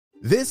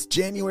This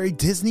January,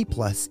 Disney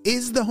Plus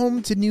is the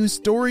home to new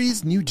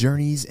stories, new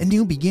journeys, and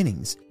new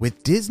beginnings,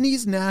 with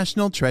Disney's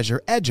National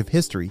Treasure Edge of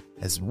History,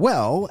 as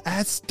well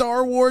as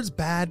Star Wars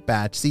Bad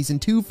Batch Season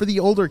 2 for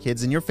the older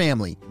kids in your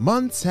family.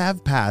 Months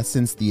have passed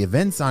since the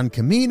events on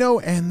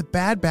Kamino, and the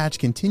Bad Batch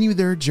continue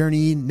their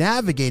journey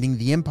navigating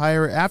the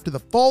Empire after the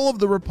fall of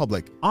the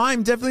Republic.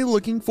 I'm definitely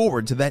looking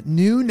forward to that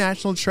new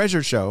National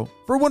Treasure show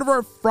for one of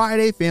our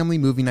Friday family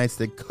movie nights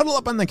to cuddle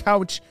up on the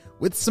couch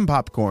with some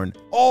popcorn.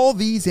 All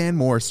these and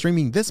more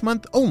streaming this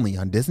month only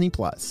on Disney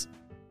Plus.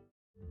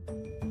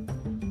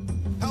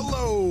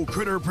 Hello,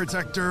 Critter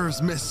Protectors.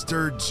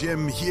 Mr.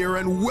 Jim here,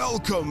 and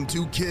welcome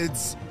to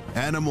Kids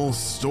Animal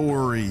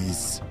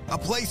Stories, a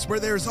place where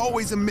there's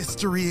always a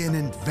mystery and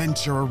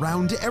adventure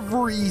around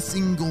every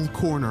single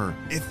corner.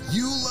 If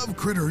you love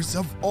critters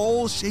of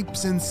all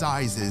shapes and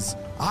sizes,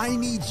 I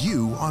need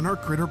you on our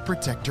Critter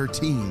Protector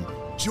team.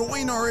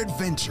 Join our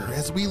adventure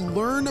as we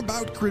learn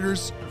about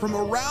critters from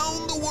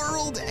around the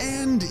world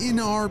and in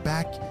our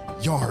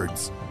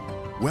backyards.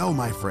 Well,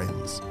 my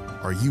friends,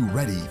 are you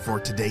ready for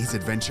today's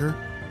adventure?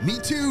 Me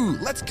too,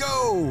 let's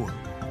go!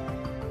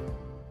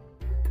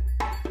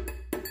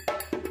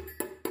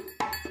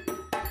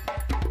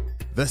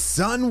 The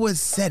sun was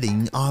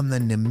setting on the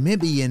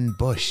Namibian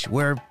bush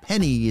where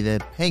Penny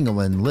the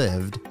pangolin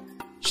lived.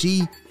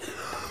 She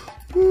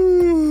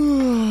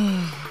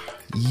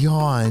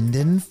yawned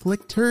and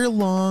flicked her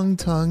long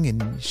tongue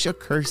and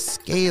shook her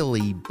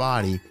scaly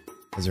body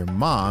as her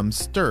mom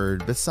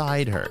stirred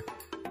beside her.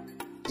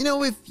 You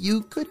know, if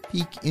you could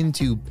peek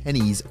into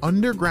Penny's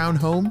underground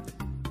home,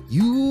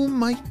 you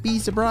might be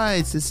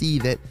surprised to see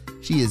that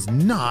she is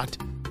not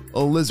a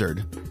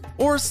lizard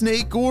or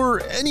snake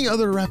or any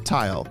other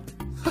reptile.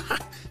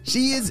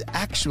 She is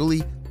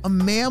actually a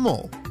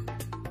mammal.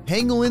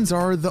 Pangolins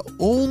are the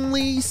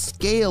only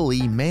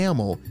scaly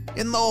mammal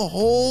in the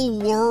whole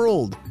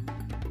world.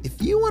 If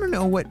you want to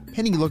know what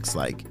Penny looks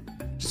like,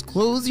 just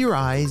close your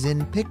eyes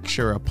and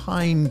picture a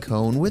pine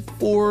cone with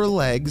 4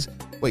 legs.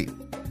 Wait,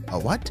 a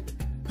what?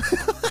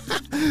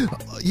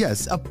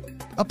 Yes,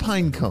 a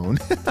pine cone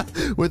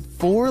with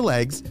 4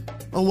 legs,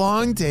 a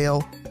long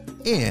tail,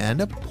 and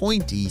a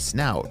pointy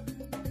snout.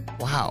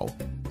 Wow,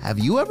 have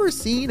you ever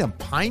seen a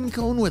pine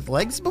cone with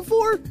legs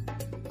before?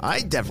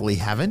 I definitely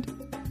haven't.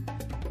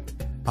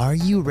 Are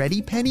you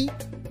ready, Penny?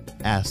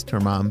 Asked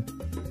her mom.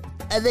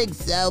 I think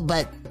so,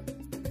 but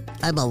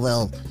I'm a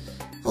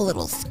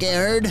little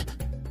scared,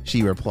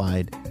 she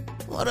replied.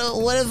 What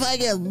if I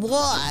get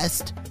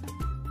lost?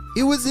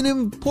 It was an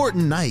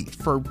important night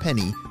for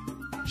Penny.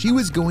 She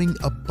was going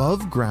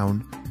above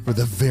ground for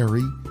the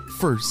very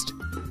first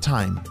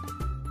time.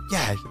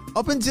 Yeah,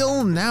 up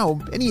until now,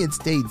 Penny had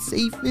stayed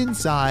safe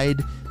inside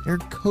her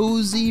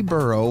cozy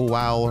burrow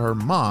while her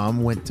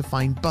mom went to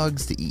find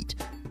bugs to eat.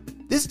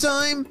 This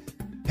time,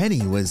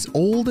 Penny was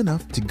old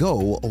enough to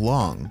go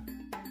along.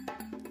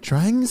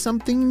 Trying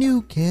something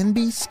new can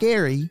be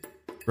scary,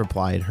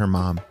 replied her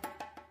mom.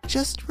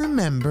 Just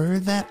remember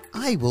that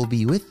I will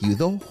be with you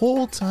the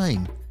whole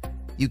time.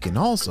 You can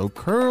also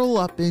curl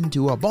up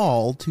into a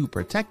ball to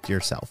protect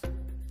yourself.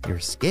 Your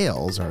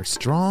scales are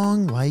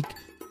strong like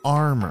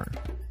armor.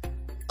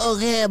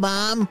 Okay,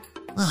 Mom.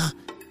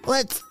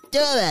 Let's do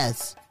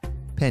this,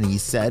 Penny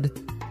said.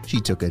 She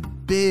took a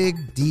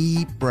big,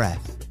 deep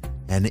breath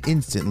and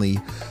instantly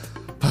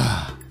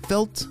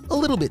felt a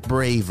little bit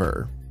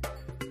braver.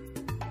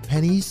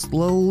 Penny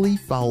slowly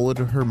followed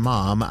her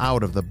mom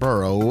out of the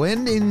burrow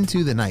and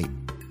into the night.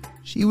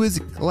 She was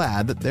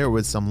glad that there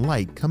was some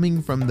light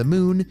coming from the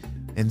moon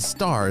and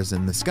stars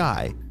in the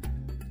sky.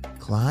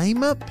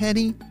 Climb up,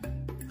 Penny.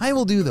 I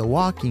will do the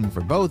walking for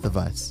both of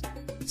us,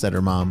 said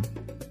her mom.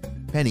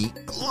 Penny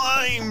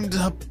climbed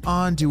up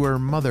onto her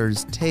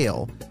mother's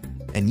tail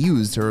and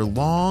used her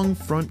long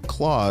front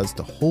claws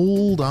to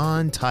hold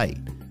on tight.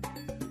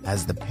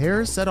 As the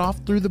pair set off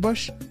through the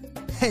bush,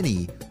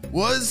 Penny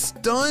was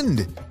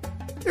stunned.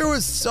 There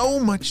was so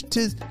much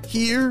to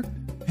hear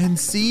and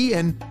see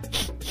and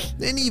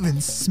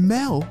even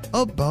smell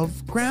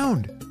above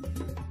ground.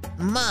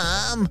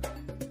 Mom,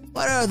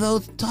 what are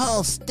those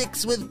tall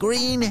sticks with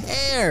green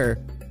hair?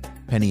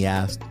 Penny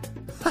asked.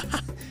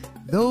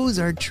 Those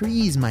are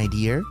trees, my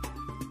dear,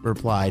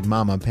 replied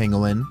Mama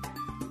Pangolin.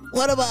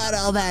 What about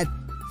all that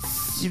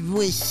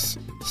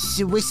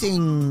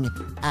swishing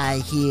I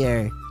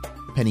hear?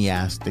 Penny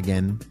asked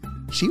again.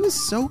 She was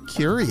so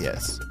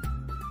curious.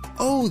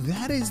 Oh,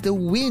 that is the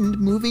wind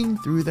moving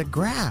through the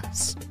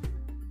grass,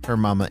 her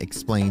mama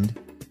explained.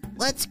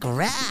 What's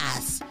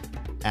grass?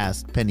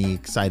 Asked Penny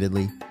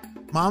excitedly.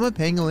 Mama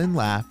Pangolin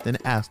laughed and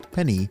asked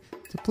Penny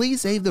to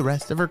please save the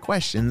rest of her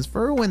questions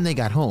for when they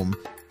got home.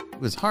 It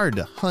was hard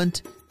to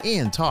hunt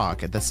and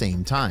talk at the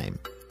same time.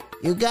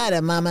 You got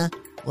it, Mama.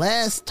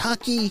 Less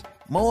talky,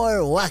 more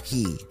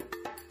walky.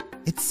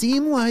 It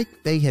seemed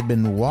like they had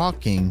been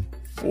walking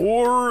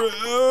forever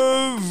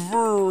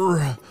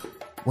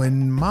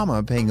when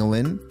Mama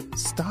Pangolin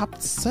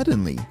stopped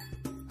suddenly.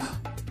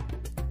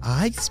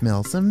 I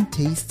smell some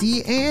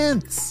tasty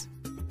ants.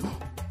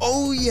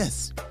 Oh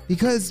yes,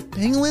 because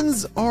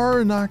pangolins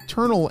are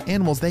nocturnal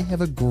animals. They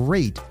have a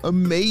great,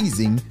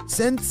 amazing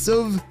sense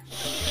of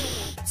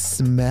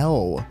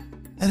smell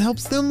that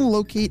helps them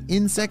locate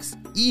insects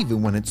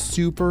even when it's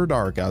super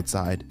dark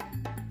outside.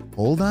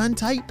 Hold on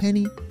tight,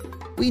 Penny.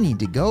 We need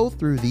to go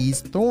through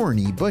these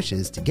thorny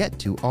bushes to get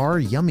to our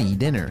yummy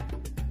dinner.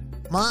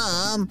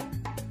 Mom,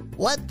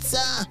 what's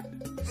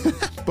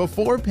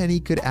Before Penny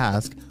could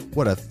ask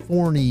what a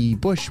thorny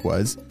bush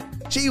was,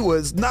 she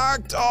was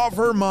knocked off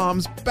her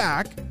mom's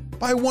back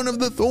by one of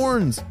the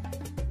thorns.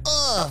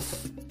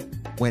 Oof!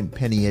 Went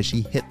Penny as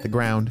she hit the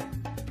ground.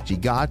 She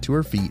got to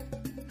her feet.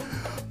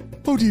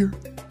 Oh dear,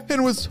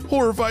 and was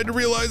horrified to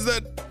realize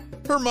that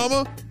her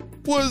mama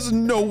was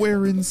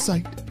nowhere in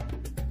sight.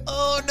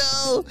 Oh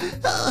no!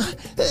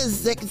 This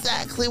is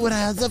exactly what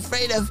I was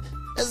afraid of.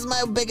 This is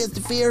my biggest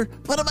fear.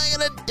 What am I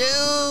gonna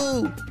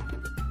do?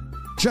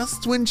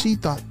 Just when she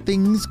thought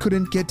things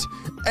couldn't get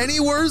any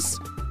worse,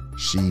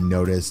 she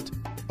noticed,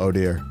 oh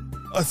dear,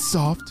 a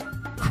soft,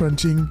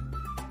 crunching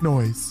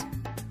noise.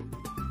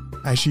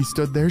 As she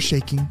stood there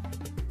shaking,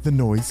 the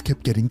noise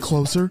kept getting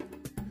closer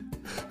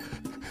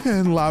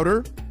and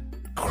louder.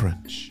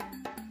 Crunch,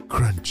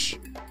 crunch,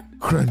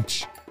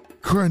 crunch,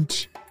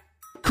 crunch,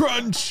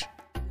 crunch.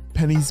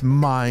 Penny's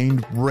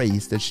mind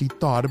raced as she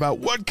thought about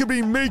what could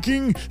be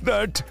making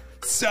that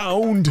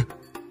sound.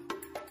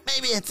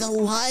 Maybe it's a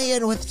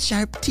lion with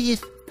sharp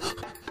teeth.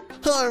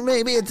 Or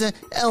maybe it's an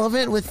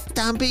elephant with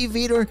stompy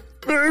feet, or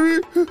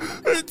Maybe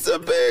it's a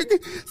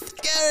big,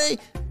 scary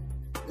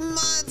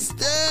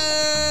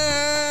monster!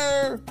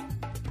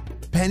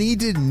 Penny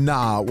did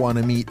not want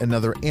to meet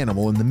another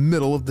animal in the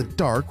middle of the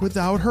dark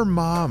without her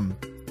mom.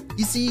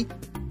 You see,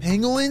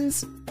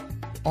 pangolins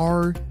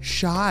are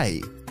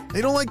shy. They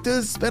don't like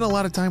to spend a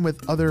lot of time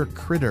with other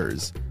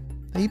critters.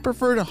 They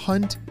prefer to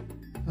hunt,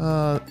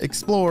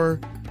 explore,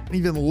 and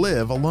even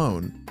live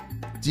alone.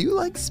 Do you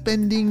like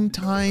spending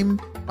time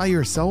by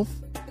yourself?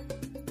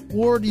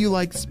 Or do you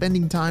like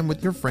spending time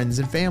with your friends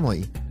and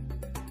family?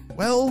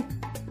 Well,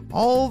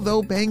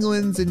 although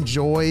pangolins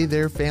enjoy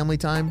their family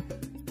time,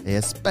 they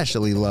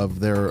especially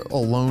love their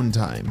alone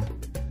time.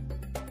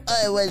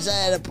 I wish I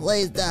had a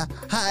place to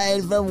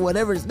hide from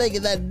whatever's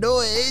making that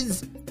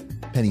noise.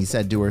 Penny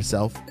said to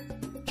herself.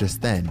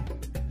 Just then,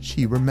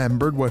 she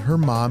remembered what her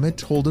mom had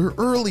told her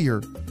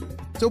earlier.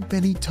 So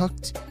Penny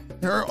tucked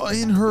her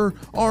in her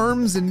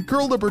arms and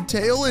curled up her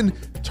tail and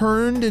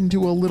turned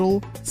into a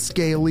little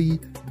scaly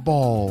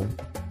ball.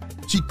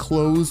 She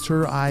closed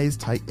her eyes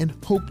tight and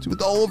hoped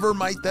with all of her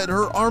might that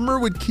her armor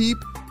would keep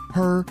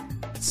her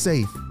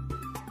safe.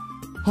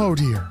 Oh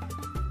dear,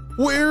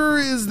 where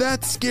is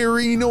that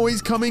scary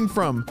noise coming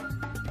from?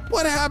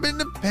 What happened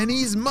to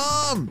Penny's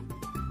mom?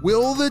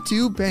 Will the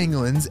two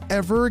pangolins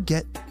ever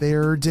get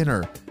their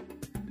dinner?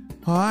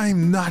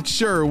 I'm not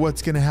sure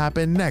what's going to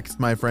happen next,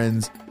 my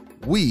friends.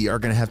 We are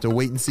going to have to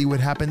wait and see what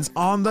happens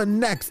on the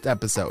next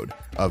episode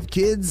of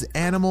Kids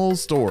Animal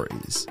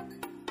Stories.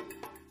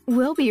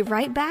 We'll be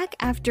right back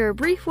after a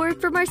brief word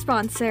from our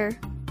sponsor.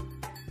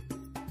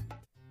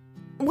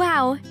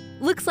 Wow,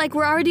 looks like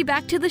we're already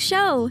back to the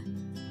show.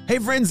 Hey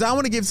friends, I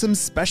want to give some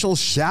special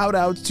shout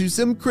outs to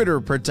some critter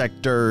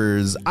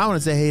protectors. I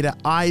want to say hey to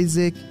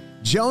Isaac,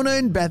 Jonah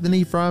and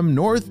Bethany from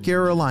North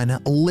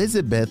Carolina,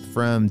 Elizabeth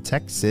from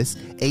Texas,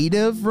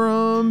 Ada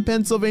from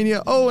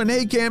Pennsylvania, oh, and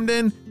hey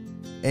Camden,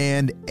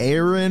 and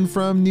Aaron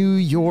from New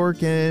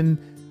York, and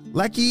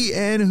Lecky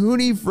and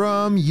Hooney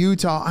from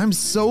Utah. I'm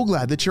so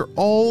glad that you're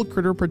all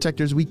critter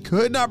protectors. We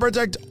could not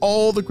protect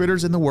all the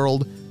critters in the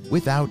world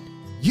without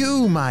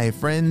you, my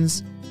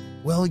friends.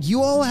 Well,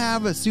 you all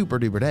have a super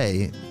duper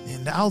day,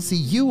 and I'll see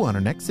you on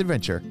our next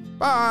adventure.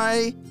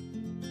 Bye!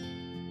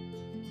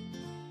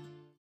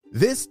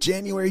 This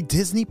January,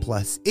 Disney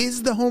Plus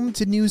is the home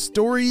to new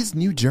stories,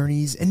 new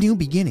journeys, and new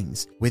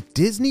beginnings with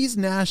Disney's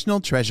National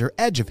Treasure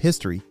Edge of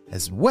History,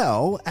 as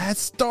well as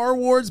Star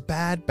Wars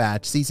Bad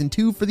Batch Season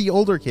 2 for the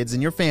older kids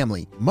in your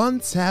family.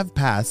 Months have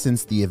passed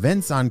since the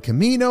events on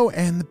Kamino,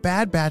 and the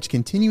Bad Batch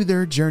continue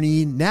their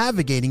journey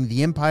navigating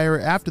the Empire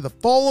after the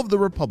fall of the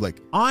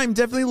Republic. I'm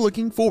definitely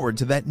looking forward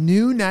to that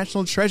new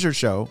National Treasure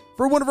show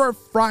for one of our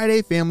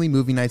Friday family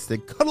movie nights to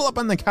cuddle up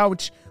on the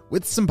couch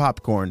with some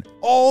popcorn.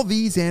 All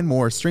these and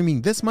more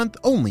streaming this month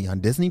only on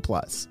Disney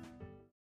Plus.